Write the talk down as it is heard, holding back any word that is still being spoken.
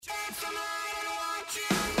Good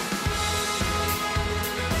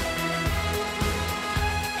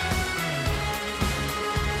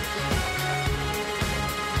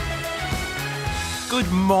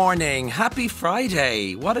morning. Happy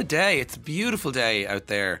Friday. What a day. It's a beautiful day out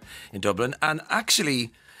there in Dublin. And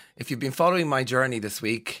actually, if you've been following my journey this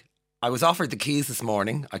week, I was offered the keys this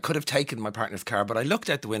morning. I could have taken my partner's car, but I looked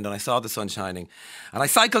out the window and I saw the sun shining and I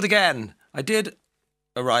cycled again. I did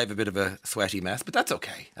arrive a bit of a sweaty mess, but that's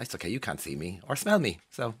okay. That's okay. You can't see me or smell me,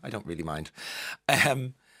 so I don't really mind.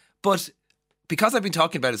 But because I've been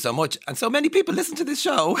talking about it so much and so many people listen to this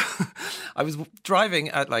show, I was driving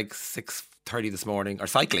at like 6:30 this morning, or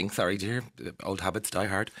cycling, sorry, do you hear? Old habits die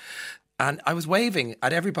hard. And I was waving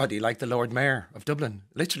at everybody like the Lord Mayor of Dublin.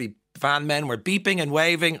 Literally, van men were beeping and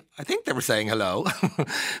waving. I think they were saying hello.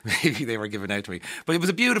 Maybe they were giving out to me. But it was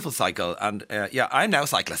a beautiful cycle. And yeah, I'm now a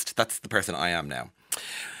cyclist. That's the person I am now.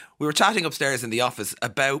 We were chatting upstairs in the office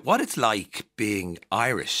about what it's like being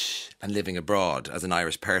Irish and living abroad as an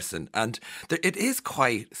Irish person. And it is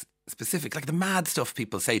quite specific, like the mad stuff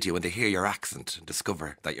people say to you when they hear your accent and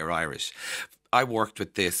discover that you're Irish. I worked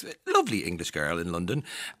with this lovely English girl in London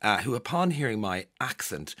who, upon hearing my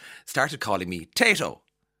accent, started calling me Tato.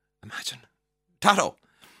 Imagine. Tato.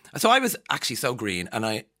 So I was actually so green,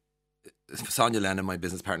 and Sonia Lennon, my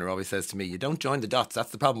business partner, always says to me, you don't join the dots.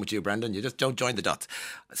 That's the problem with you, Brendan. You just don't join the dots.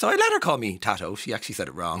 So I let her call me Tato. She actually said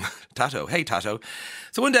it wrong. Tato. Hey, Tato.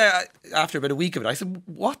 So one day, after about a week of it, I said,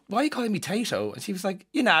 what? Why are you calling me Tato? And she was like,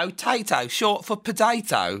 you know, Tato, short for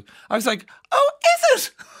potato. I was like, oh, is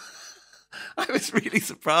it? I was really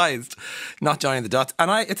surprised not joining the dots. And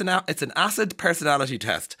it's an acid personality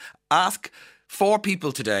test. Ask 4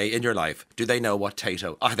 people today in your life, do they know what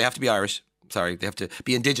Tato? Oh, they have to be Irish. Sorry, they have to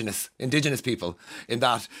be indigenous people, in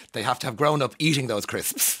that they have to have grown up eating those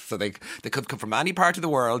crisps. So they could come from any part of the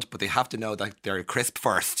world, but they have to know that they're a crisp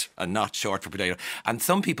first and not short for potato. And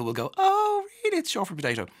some people will go, oh, really, it's short for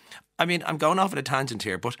potato. I mean, I'm going off on a tangent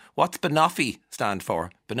here, but what's banoffee stand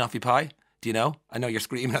for? Banoffee pie? Do you know? I know you're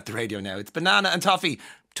screaming at the radio now. It's banana and toffee.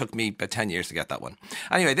 Took me about 10 years to get that one.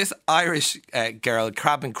 Anyway, this Irish girl,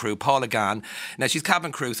 cabin crew, Paula Gann. Now, she's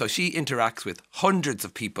cabin crew, so she interacts with hundreds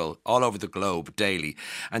of people all over the globe daily.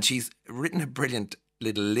 And she's written a brilliant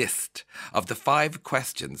little list of the 5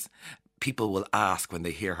 questions people will ask when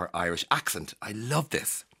they hear her Irish accent. I love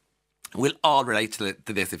this. We'll all relate to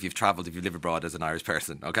this if you've travelled, if you live abroad as an Irish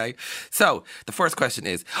person, okay? So, the first question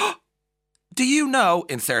is, do you know,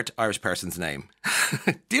 insert Irish person's name?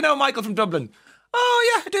 Do you know Michael from Dublin?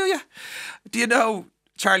 Oh, yeah, I do, yeah. Do you know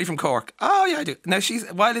Charlie from Cork? Oh, yeah, I do. Now,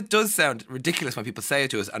 while it does sound ridiculous when people say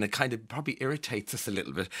it to us, and it kind of probably irritates us a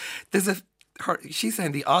little bit, she's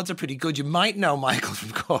saying the odds are pretty good. You might know Michael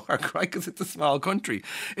from Cork, right? Because it's a small country.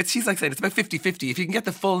 She's like saying it's about 50-50. If you can get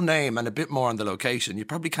the full name and a bit more on the location, you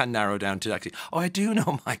probably can narrow down to actually, oh, I do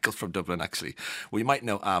know Michael from Dublin, actually. Well, you might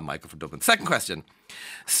know Michael from Dublin. Second question.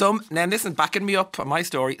 Now listen, backing me up on my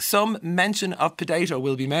story, some mention of potato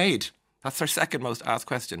will be made. That's her second most asked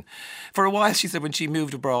question. For a while, she said when she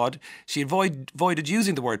moved abroad, she avoided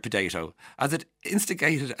using the word potato as it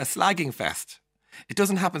instigated a slagging fest. It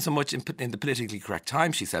doesn't happen so much in the politically correct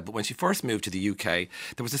time, she said, but when she first moved to the UK,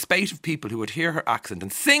 there was a spate of people who would hear her accent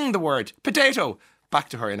and sing the word potato back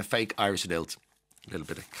to her in a fake Irish lilt. A little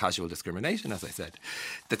bit of casual discrimination, as I said.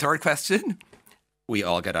 The third question, we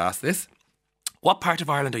all get asked this. What part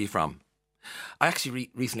of Ireland are you from? I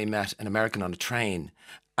actually recently met an American on a train,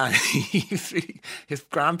 and his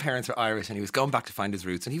grandparents were Irish, and he was going back to find his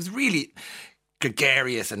roots, and he was really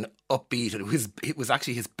gregarious and upbeat, and it was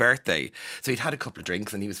actually his birthday, so he'd had a couple of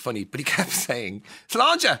drinks and he was funny, but he kept saying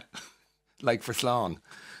Sláinte, like for Slán.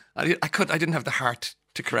 I didn't have the heart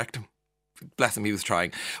to correct him. Bless him, he was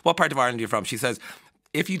trying. What part of Ireland are you from? She says,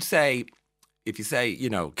 if you say, you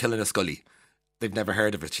know, Killinascully, they've never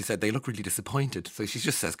heard of it. She said they look really disappointed. So she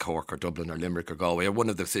just says Cork or Dublin or Limerick or Galway or one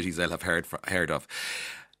of the cities they'll have heard of.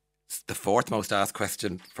 The fourth most asked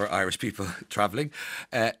question for Irish people travelling.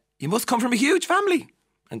 You must come from a huge family.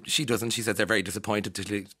 And she doesn't. She says they're very disappointed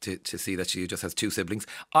to see that she just has 2 siblings.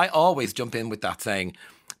 I always jump in with that saying,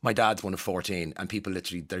 my dad's one of 14, and people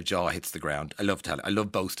literally, their jaw hits the ground. I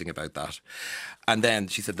love boasting about that. And then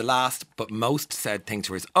she said the last but most said thing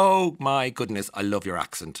to her is, oh my goodness, I love your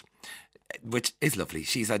accent. Which is lovely.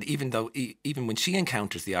 She said even when she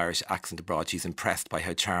encounters the Irish accent abroad, she's impressed by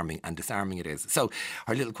how charming and disarming it is. So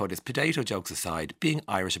her little quote is, potato jokes aside, being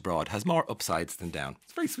Irish abroad has more upsides than down.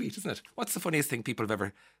 It's very sweet, isn't it? What's the funniest thing people have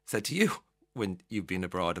ever said to you when you've been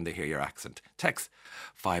abroad and they hear your accent? Text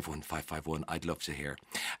 51551. I'd love to hear.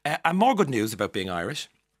 And more good news about being Irish.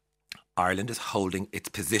 Ireland is holding its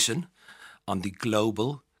position on the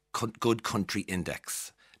Global Good Country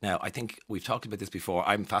Index. Now, I think we've talked about this before.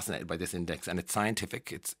 I'm fascinated by this index, and it's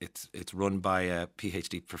scientific. It's run by a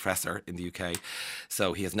PhD professor in the UK,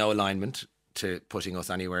 so he has no alignment to putting us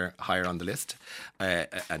anywhere higher on the list, and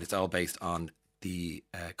it's all based on the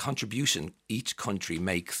contribution each country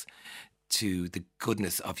makes to the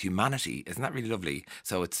goodness of humanity. Isn't that really lovely?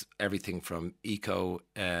 So it's everything from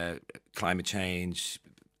climate change,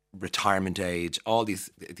 retirement age, all these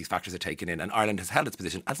factors are taken in, and Ireland has held its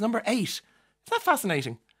position as number 8. Isn't that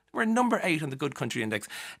fascinating? We're number 8 on the Good Country Index.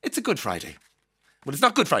 It's a Good Friday. Well, it's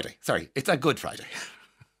not Good Friday. Sorry, it's a Good Friday.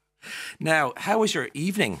 Now, how was your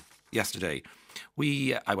evening yesterday?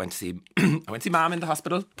 I went to see Mum in the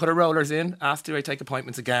hospital, put her rollers in, asked do I take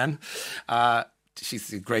appointments again.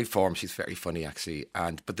 She's in great form. She's very funny, actually.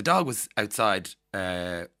 But the dog was outside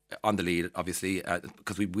on the lead, obviously,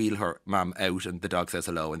 because we wheel her mum out and the dog says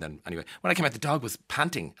hello. And then, anyway, when I came out, the dog was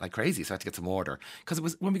panting like crazy. So I had to get some water. Because it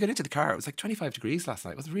was, when we got into the car, it was like 25 degrees last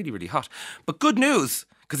night. It was really, really hot. But good news,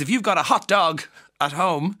 because if you've got a hot dog at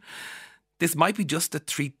home, this might be just the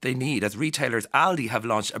treat they need, as retailers Aldi have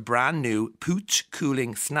launched a brand new pooch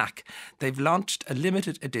cooling snack. They've launched a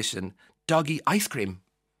limited edition doggy ice cream.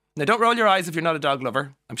 Now, don't roll your eyes if you're not a dog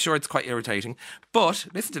lover. I'm sure it's quite irritating. But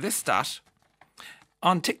listen to this stat.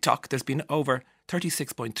 On TikTok, there's been over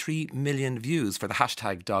 36.3 million views for the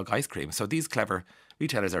hashtag dog ice cream. So these clever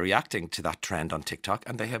retailers are reacting to that trend on TikTok,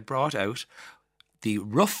 and they have brought out the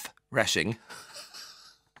rough reshing.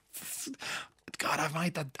 God,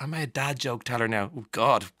 am I a dad joke teller now? Oh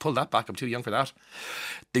God, pull that back. I'm too young for that.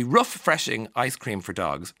 The rough freshing ice cream for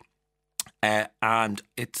dogs. And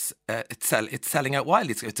it's selling out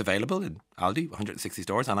wildly. It's available in Aldi, 160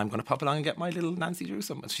 stores, and I'm going to pop along and get my little Nancy Drew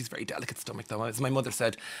some. She's very delicate stomach, though. As my mother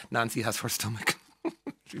said, Nancy has her stomach.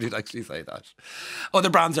 She did actually say that. Other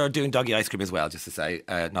brands are doing doggy ice cream as well, just to say,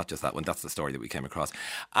 not just that one. That's the story that we came across.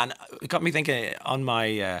 And it got me thinking, on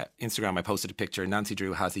my Instagram, I posted a picture. Nancy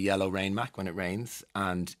Drew has a yellow rain mac when it rains,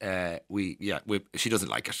 and she doesn't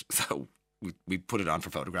like it, so we put it on for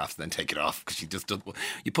photographs and then take it off, because she just doesn't.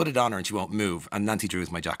 You put it on her and she won't move. And Nancy Drew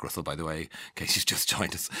is my Jack Russell, by the way, in case she's just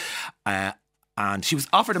joined us. And she was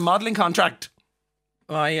offered a modelling contract.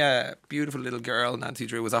 My beautiful little girl, Nancy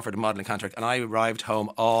Drew, was offered a modelling contract, and I arrived home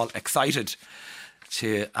all excited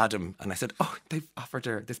to Adam, and I said, oh, they've offered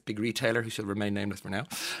her, this big retailer, who shall remain nameless for now,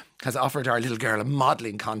 has offered our little girl a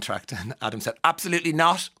modelling contract. And Adam said, absolutely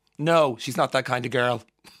not. No, she's not that kind of girl.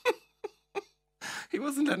 He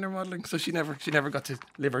wasn't letting her modelling, so she never got to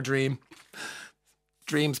live her dream.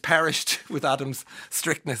 Dreams perished with Adam's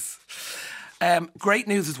strictness. Great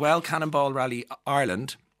news as well. Cannonball Rally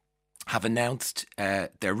Ireland have announced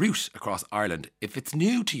their route across Ireland. If it's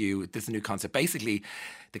new to you, this is a new concept. Basically,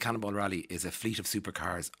 the Cannonball Rally is a fleet of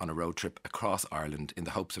supercars on a road trip across Ireland in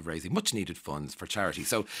the hopes of raising much needed funds for charity.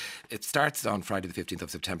 So it starts on Friday the 15th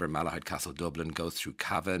of September in Malahide Castle, Dublin, goes through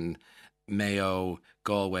Cavan, Mayo,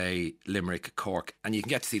 Galway, Limerick, Cork, and you can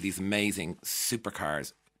get to see these amazing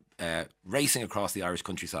supercars racing across the Irish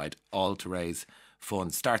countryside, all to raise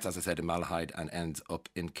funds. Starts, as I said, in Malahide and ends up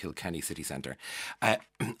in Kilkenny city centre. I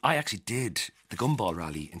actually did the Gumball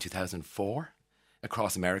Rally in 2004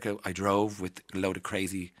 across America. I drove with a load of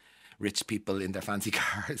crazy rich people in their fancy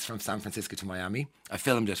cars from San Francisco to Miami. I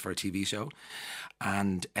filmed it for a TV show.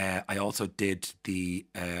 And I also did the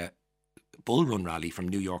Bull Run Rally from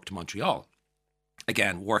New York to Montreal.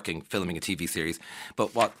 Again, filming a TV series.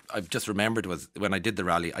 But what I've just remembered was, when I did the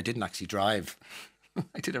rally, I didn't actually drive.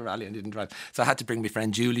 I did a rally and didn't drive. So I had to bring my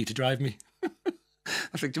friend Julie to drive me. I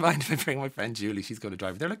was like, do you mind if I bring my friend Julie? She's going to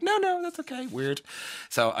drive. They're like, no, that's okay. Weird.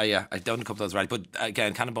 So I've done a couple of those rallies. But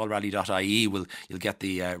again, cannonballrally.ie you'll get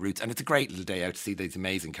the routes, and it's a great little day out to see these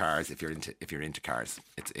amazing cars if you're into cars.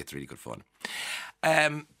 It's really good fun.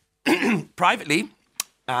 Privately,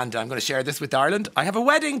 and I'm going to share this with Ireland, I have a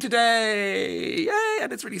wedding today. Yay!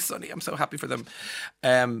 And it's really sunny. I'm so happy for them.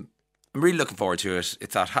 I'm really looking forward to it.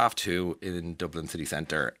 It's at 2:30 in Dublin city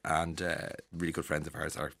centre, and really good friends of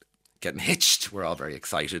ours are getting hitched. We're all very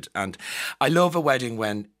excited. And I love a wedding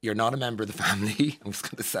when you're not a member of the family. I'm just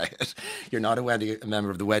going to say it. You're not a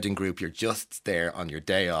member of the wedding group. You're just there on your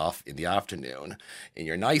day off in the afternoon in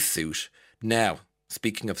your nice suit. Now,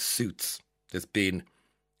 speaking of suits, there's been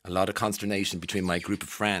a lot of consternation between my group of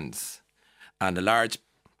friends, and a large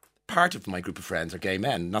part of my group of friends are gay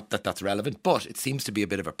men. Not that that's relevant, but it seems to be a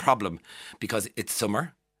bit of a problem because it's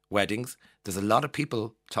summer, weddings. There's a lot of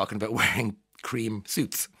people talking about wearing cream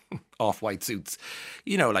suits, off-white suits,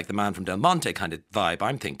 like the Man from Del Monte kind of vibe,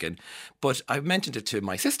 I'm thinking. But I mentioned it to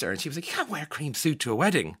my sister, and she was like, you can't wear a cream suit to a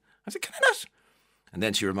wedding. I said, can I not? And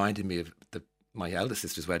then she reminded me of my eldest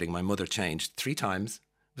sister's wedding. My mother changed 3 times.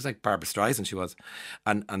 It was like Barbara Streisand she was.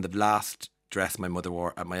 And the last dress my mother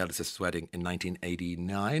wore at my eldest sister's wedding in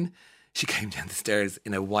 1989. She came down the stairs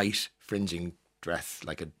in a white fringing dress,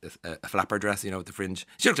 like a flapper dress, with the fringe.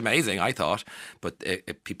 She looked amazing, I thought, but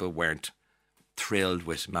people weren't thrilled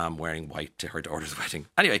with Mam wearing white to her daughter's wedding.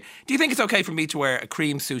 Anyway, do you think it's okay for me to wear a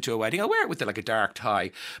cream suit to a wedding? I'll wear it with like a dark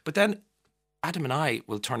tie, but then Adam and I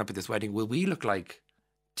will turn up at this wedding. Will we look like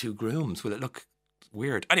two grooms? Will it look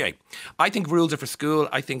weird? Anyway, I think rules are for school.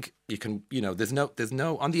 I think you can, there's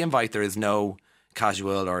no, on the invite there is no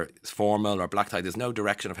casual or formal or black tie. There's no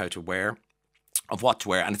direction of what to wear.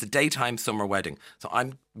 And it's a daytime summer wedding. So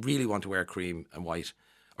I really want to wear cream and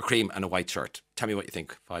a white shirt. Tell me what you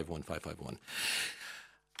think. 51551.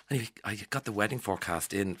 Anyway, I got the wedding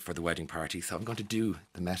forecast in for the wedding party, so I'm going to do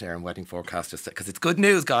the Met Éireann wedding forecast just because it's good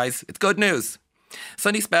news, guys. It's good news.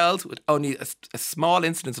 Sunny spells with only a small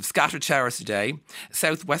incidence of scattered showers today.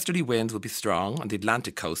 Southwesterly winds will be strong on the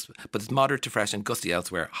Atlantic coast, but it's moderate to fresh and gusty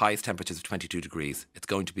elsewhere. Highest temperatures of 22 degrees. It's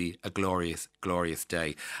going to be a glorious, glorious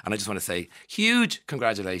day. And I just want to say huge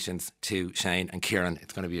congratulations to Shane and Kieran.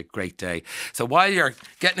 It's going to be a great day. So while you're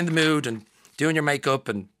getting in the mood and doing your makeup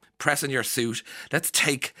and pressing your suit, let's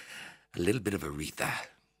take a little bit of Aretha.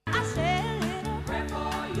 I said a little prayer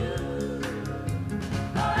for you.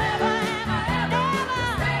 Forever and ever.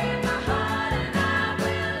 Stay in my heart and I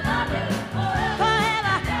will love you. Forever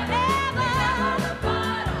and ever. The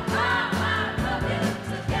bottom how I love you.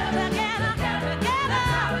 Together, together. That's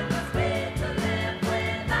how it must be to live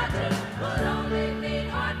without you. Would only be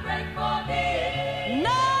heartbreak for me.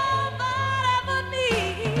 Nobody but me.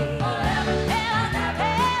 Forever and ever.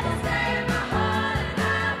 Stay in my heart and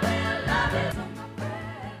I will love you.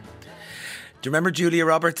 Do you remember Julia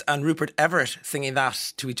Roberts and Rupert Everett singing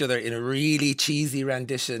that to each other in a really cheesy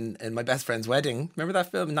rendition in My Best Friend's Wedding? Remember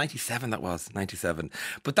that film? 97 that was, 97.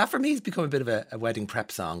 But that for me has become a bit of a wedding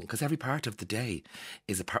prep song because every part of the day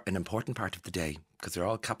is an important part of the day because they're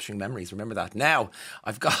all capturing memories. Remember that. Now,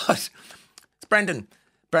 I've got... It's Brendan.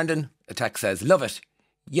 Brendan, a text says, love it.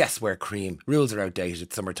 Yes, wear cream. Rules are outdated.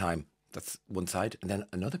 It's summertime. That's one side. And then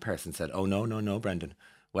another person said, oh, no, Brendan.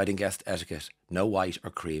 Wedding guest etiquette. No white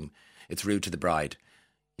or cream. It's rude to the bride.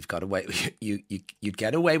 You've got away. You'd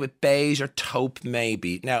get away with beige or taupe,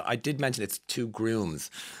 maybe. Now, I did mention it's two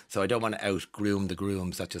grooms, so I don't want to out-groom the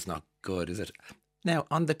grooms. That's just not good, is it? Now,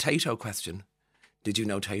 on the Tato question, did you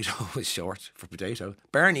know Tato was short for potato?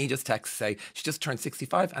 Bernie just texts say she just turned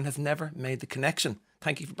 65 and has never made the connection.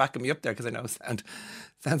 Thank you for backing me up there because I know it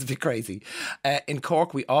sounds a bit crazy. In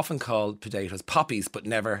Cork, we often call potatoes poppies, but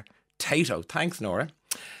never Tato. Thanks, Nora.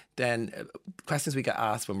 Then questions we get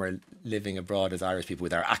asked when we're living abroad as Irish people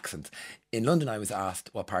with our accents. In London, I was asked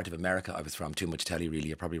what part of America I was from. Too much telly, really.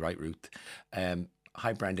 You're probably right, Ruth.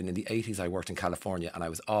 Hi, Brendan. In the 80s, I worked in California and I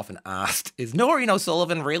was often asked, is Noreen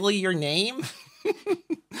O'Sullivan really your name?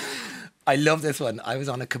 I love this one. I was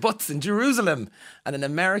on a kibbutz in Jerusalem and an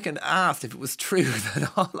American asked if it was true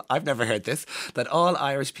that I've never heard this, that all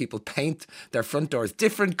Irish people paint their front doors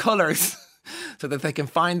different colours so that they can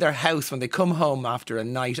find their house when they come home after a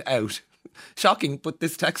night out. Shocking, but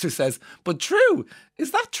this texter says, but true.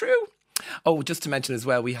 Is that true? Oh, just to mention as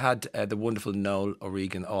well, we had the wonderful Noel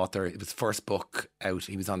O'Regan, author. It was his first book out.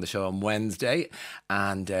 He was on the show on Wednesday.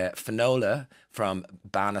 And Finola from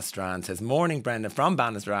Bannistrand says, morning, Brendan from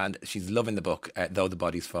Bannistrand. She's loving the book, Though the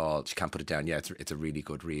Bodies Fall. She can't put it down. Yeah, it's a really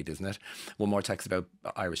good read, isn't it? One more text about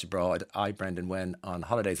Irish abroad. I, Brendan, when on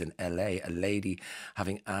holidays in LA, a lady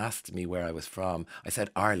having asked me where I was from, I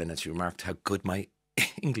said Ireland, and she remarked how good my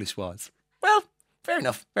English was. Well, fair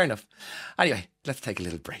enough. Anyway, let's take a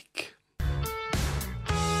little break.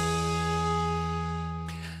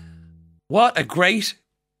 What a great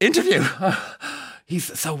interview.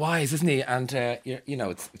 He's so wise, isn't he? And,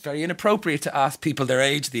 it's very inappropriate to ask people their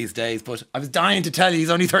age these days, but I was dying to tell you he's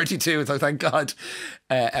only 32, so thank God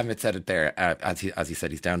Emmett said it there. As he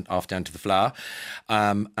said, he's off down to the Fleadh,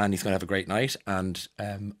 and he's going to have a great night. And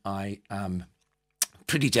I am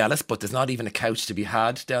pretty jealous, but there's not even a couch to be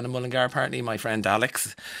had down in Mullingar, apparently. My friend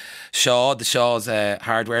Alex Shaw, the Shaw's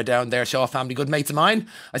hardware down there, Shaw family, good mates of mine.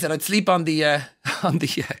 I said I'd sleep on the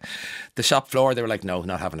shop floor. They were like, no,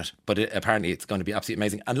 not having it. But apparently it's going to be absolutely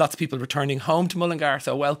amazing. And lots of people returning home to Mullingar.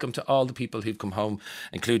 So welcome to all the people who've come home,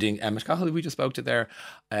 including Emmett Cahill, who we just spoke to there,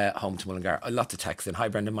 home to Mullingar. Lots of texts in. Hi,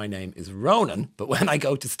 Brendan, my name is Ronan. But when I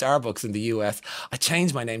go to Starbucks in the US, I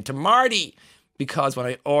change my name to Marty. Because when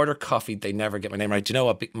I order coffee, they never get my name right. Do you know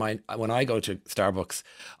what? When I go to Starbucks,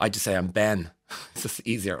 I just say I'm Ben. It's just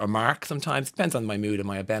easier. Or Mark sometimes. It depends on my mood. Am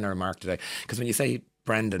I a Ben or a Mark today? Because when you say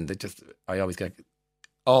Brendan, I always get,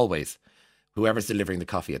 whoever's delivering the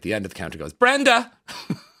coffee at the end of the counter goes, Brenda!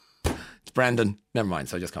 It's Brendan. Never mind.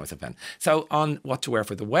 So I just call myself Ben. So on what to wear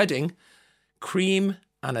for the wedding, cream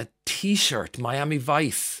and a t-shirt, Miami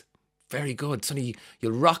Vice. Very good. Sonny,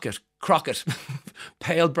 you'll rock it. Crockett.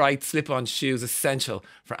 Pale bright slip-on shoes, essential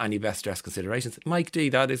for any best dress considerations. Mike D,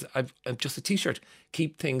 that is I'm just a t-shirt.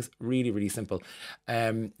 Keep things really, really simple.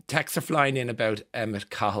 Texts are flying in about Emmett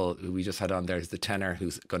Cahill, who we just had on there. He's the tenor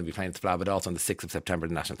who's going to be playing at the Fla, but also on the 6th of September at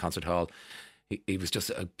the National Concert Hall. He was just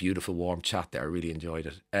a beautiful, warm chat there. I really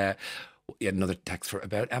enjoyed it. Another text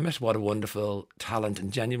about Emmett. What a wonderful talent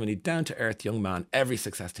and genuinely down-to-earth young man. Every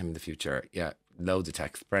success to him in the future. Yeah, loads of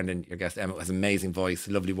texts. Brendan, your guest Emmett has an amazing voice,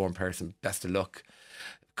 lovely, warm person. Best of luck.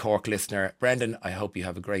 Cork listener. Brendan, I hope you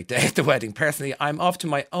have a great day at the wedding. Personally, I'm off to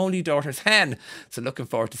my only daughter's hen, so looking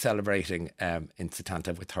forward to celebrating in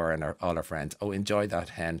Setanta with her and all our friends. Oh, enjoy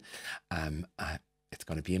that hen. It's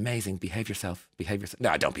going to be amazing. Behave yourself.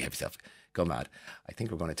 No, don't behave yourself. Go mad. I think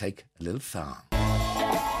we're going to take a little song.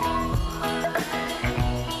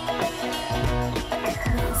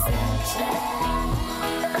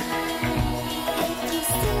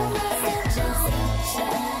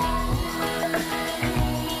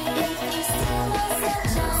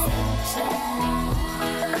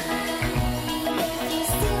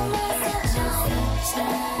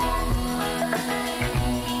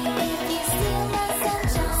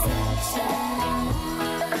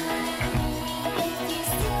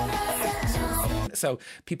 So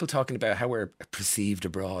people talking about how we're perceived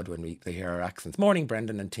abroad when they hear our accents. Morning,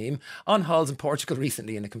 Brendan and team. On halls in Portugal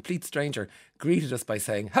recently, and a complete stranger greeted us by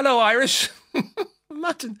saying, "Hello, Irish."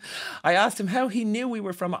 Imagine. I asked him how he knew we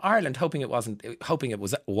were from Ireland, hoping it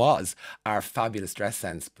was our fabulous dress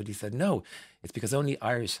sense. But he said, no, it's because only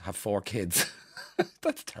Irish have 4 kids.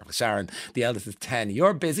 That's terrible. Sharon, the eldest, is 10.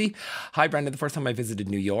 You're busy. Hi, Brendan. The first time I visited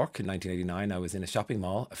New York in 1989, I was in a shopping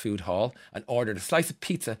mall, a food hall, and ordered a slice of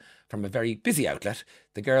pizza from a very busy outlet.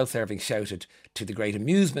 The girl serving shouted, to the great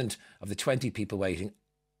amusement of the 20 people waiting,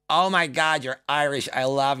 "Oh my God, you're Irish. I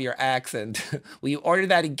love your accent. Will you order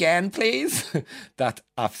that again, please?" That's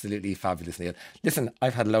absolutely fabulous, Neil. Listen,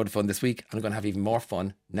 I've had a load of fun this week. I'm going to have even more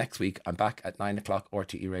fun next week. I'm back at 9 o'clock,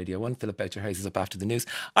 RTE Radio 1. Philip Boucher Hayes is up after the news.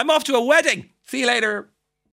 I'm off to a wedding. See you later.